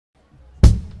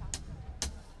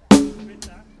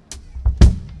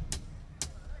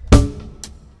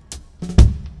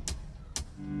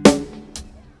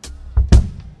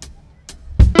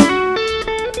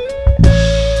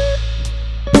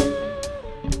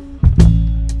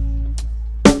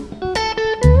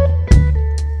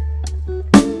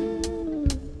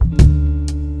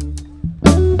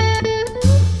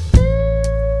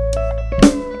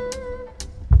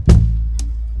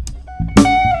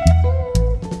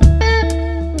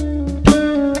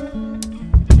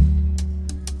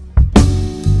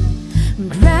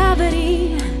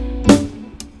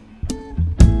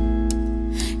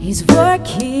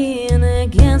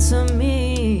answer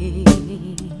me.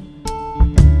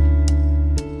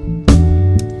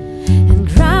 And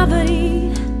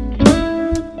gravity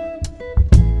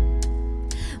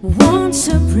wants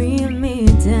to bring me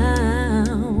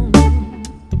down.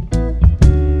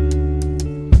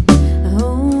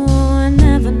 Oh, I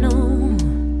never know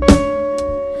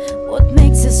what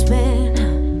makes us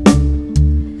win.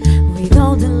 With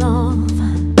all the love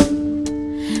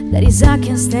that is I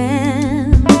can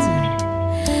stand,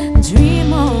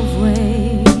 dream of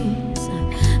ways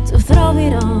to throw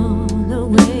it all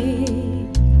away.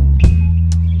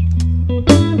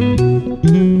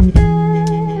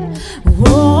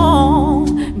 Whoa,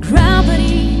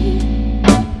 gravity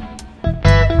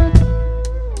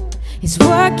is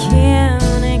working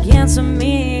against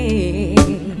me.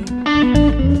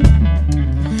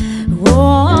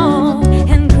 Whoa,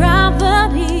 and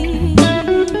gravity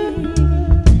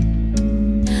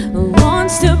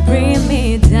wants to bring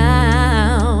me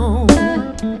down.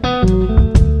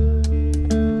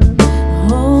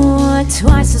 Oh,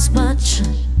 twice as much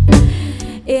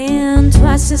and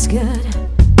twice as good,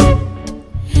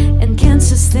 and can't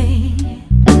sustain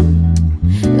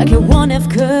like a 1F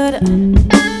could.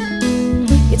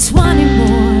 It's one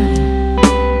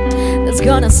more that's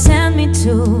gonna send me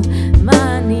to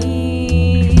my knees.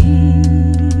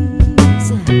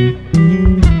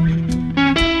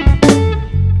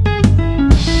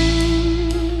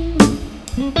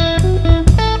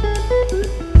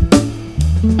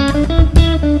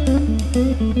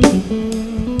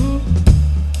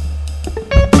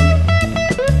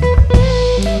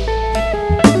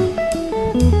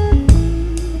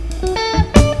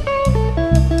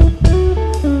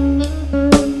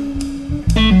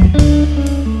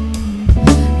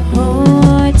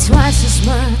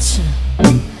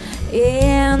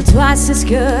 And twice as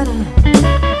good,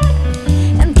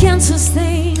 and can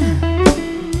sustain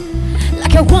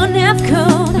like a 1F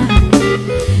code.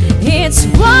 It's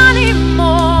one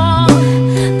more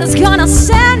that's gonna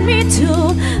say